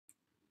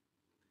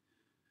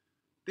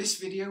This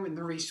video in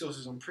the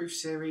Resources on Proof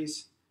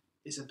series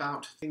is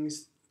about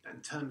things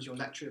and terms your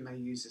lecturer may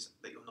use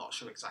that you're not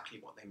sure exactly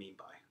what they mean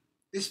by.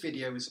 This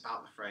video is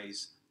about the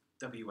phrase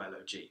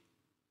Wlog.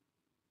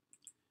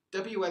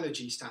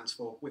 Wlog stands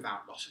for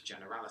without loss of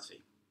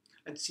generality.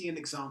 Let's see an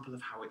example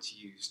of how it's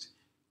used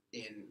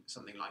in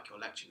something like your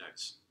lecture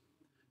notes.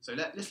 So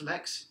let little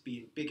x be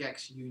in big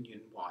X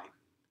union y.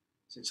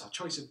 Since our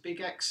choice of big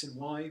X and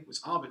y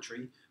was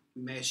arbitrary,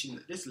 we may assume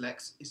that little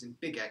x is in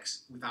big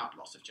X without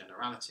loss of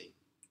generality.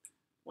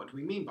 What do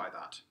we mean by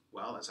that?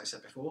 Well, as I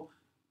said before,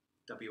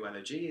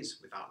 Wlog is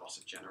without loss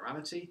of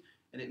generality,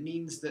 and it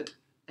means that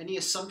any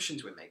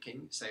assumptions we're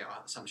making, say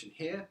our assumption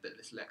here that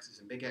little x is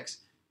in big X,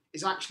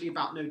 is actually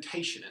about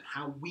notation and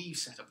how we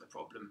set up the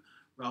problem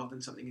rather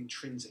than something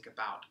intrinsic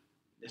about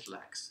little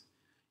x.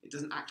 It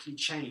doesn't actually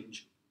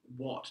change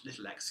what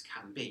little x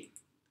can be.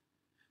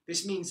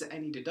 This means that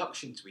any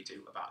deductions we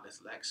do about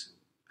little x,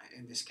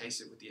 in this case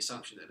with the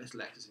assumption that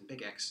little x is in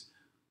big X,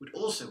 would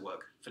also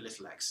work for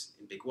little x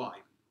in big Y.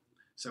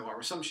 So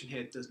our assumption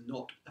here does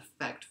not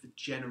affect the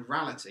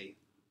generality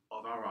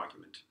of our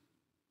argument.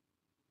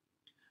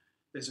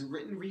 There's a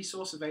written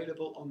resource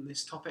available on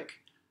this topic.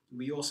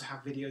 We also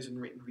have videos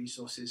and written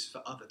resources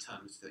for other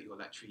terms that your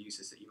lecturer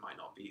uses that you might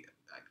not be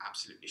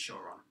absolutely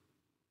sure on.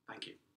 Thank you.